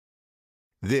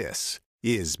This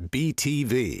is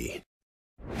BTV.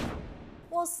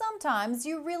 Well, sometimes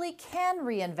you really can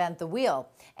reinvent the wheel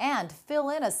and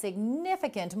fill in a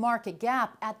significant market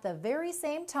gap at the very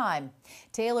same time.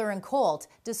 Taylor & Colt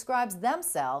describes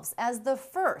themselves as the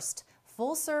first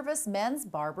full-service men's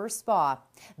barber spa.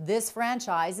 This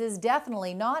franchise is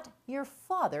definitely not your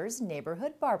father's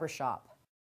neighborhood barbershop.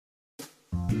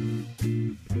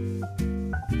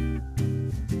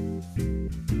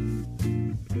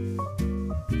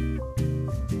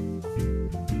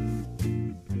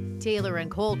 Taylor &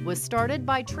 Colt was started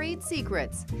by Trade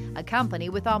Secrets, a company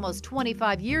with almost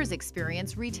 25 years'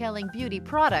 experience retailing beauty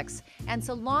products and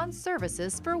salon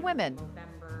services for women.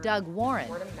 Doug Warren,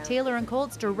 Taylor &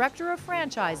 Colt's Director of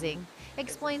Franchising,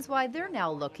 explains why they're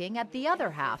now looking at the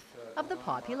other half of the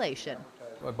population.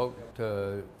 About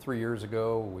 3 years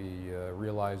ago, we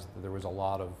realized that there was a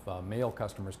lot of male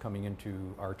customers coming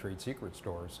into our Trade Secret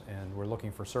stores, and we're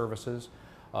looking for services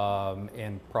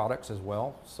and products as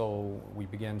well. So we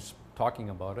began talking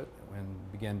about it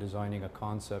and began designing a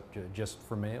concept just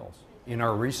for males. In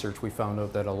our research, we found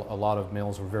out that a lot of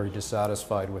males were very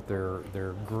dissatisfied with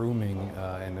their grooming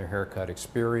and their haircut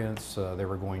experience. They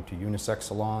were going to unisex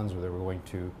salons, or they were going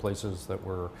to places that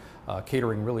were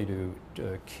catering really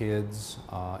to kids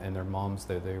and their moms.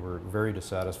 They were very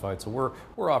dissatisfied. So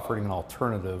we're offering an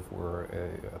alternative. We're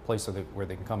a place where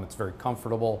they can come. It's very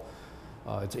comfortable.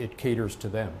 It caters to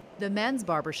them. The men's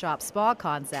barbershop spa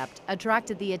concept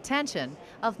attracted the attention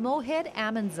of Mohid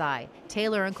Amanzai,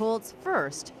 Taylor & Colt's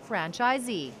first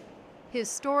franchisee. His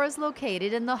store is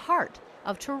located in the heart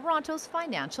of Toronto's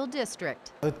financial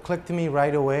district. It clicked to me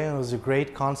right away, and it was a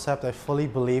great concept. I fully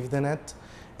believed in it.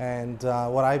 And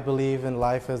what I believe in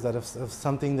life is that if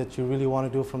something that you really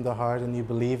want to do from the heart and you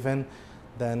believe in,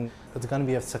 then it's going to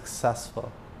be a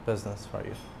successful business for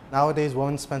you. Nowadays,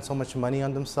 women spend so much money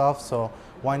on themselves, so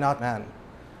why not men?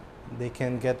 They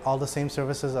can get all the same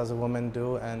services as a woman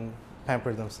do and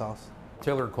pamper themselves.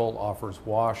 Taylor & Colt offers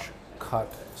wash, cut,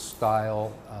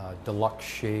 style, deluxe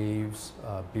shaves,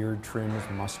 beard trims,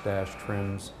 mustache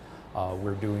trims.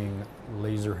 We're doing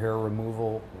laser hair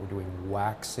removal. We're doing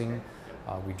waxing.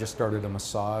 We just started a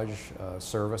massage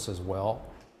service as well.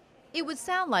 It would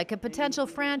sound like a potential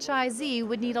franchisee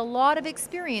would need a lot of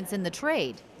experience in the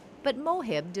trade. But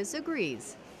Mohib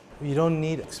disagrees. You don't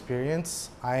need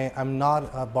experience. I'm not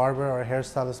a barber or a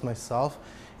hairstylist myself.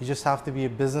 You just have to be a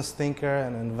business thinker,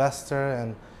 an investor,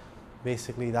 and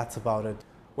basically that's about it.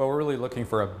 Well, we're really looking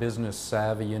for a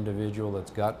business-savvy individual that's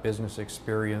got business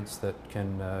experience, that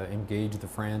can engage the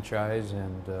franchise,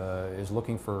 and is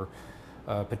looking for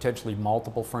potentially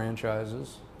multiple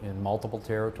franchises in multiple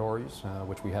territories,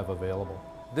 which we have available.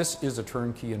 This is a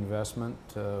turnkey investment.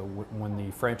 When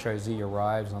the franchisee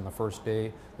arrives on the first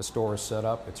day, the store is set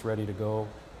up, it's ready to go.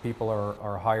 People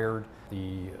are hired,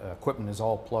 the equipment is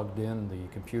all plugged in, the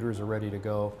computers are ready to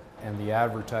go, and the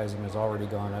advertising has already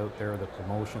gone out there, the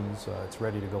promotions, it's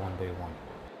ready to go on day one.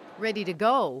 Ready to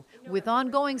go, with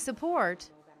ongoing support.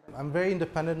 I'm very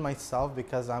independent myself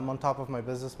because I'm on top of my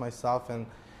business myself, and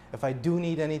if I do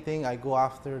need anything, I go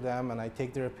after them and I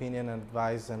take their opinion and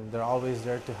advice, and they're always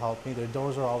there to help me. Their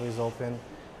doors are always open.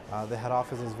 The head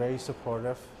office is very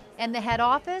supportive. And the head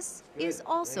office is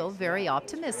also very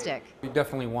optimistic. We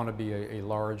definitely want to be a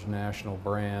large national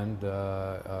brand.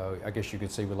 I guess you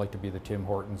could say we'd like to be the Tim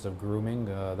Hortons of grooming.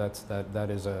 That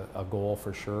is a goal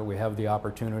for sure. We have the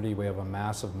opportunity. We have a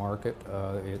massive market.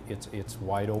 It's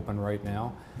wide open right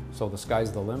now, so the sky's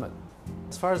the limit.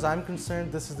 As far as I'm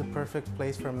concerned, this is the perfect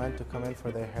place for men to come in for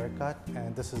their haircut,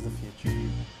 and this is the future.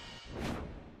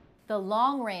 The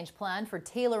long-range plan for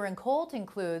Taylor & Colt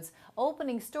includes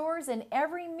opening stores in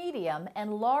every medium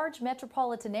and large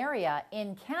metropolitan area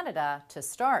in Canada to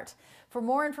start. For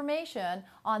more information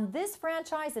on this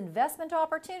franchise investment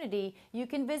opportunity, you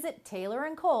can visit Taylor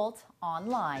 & Colt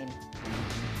online.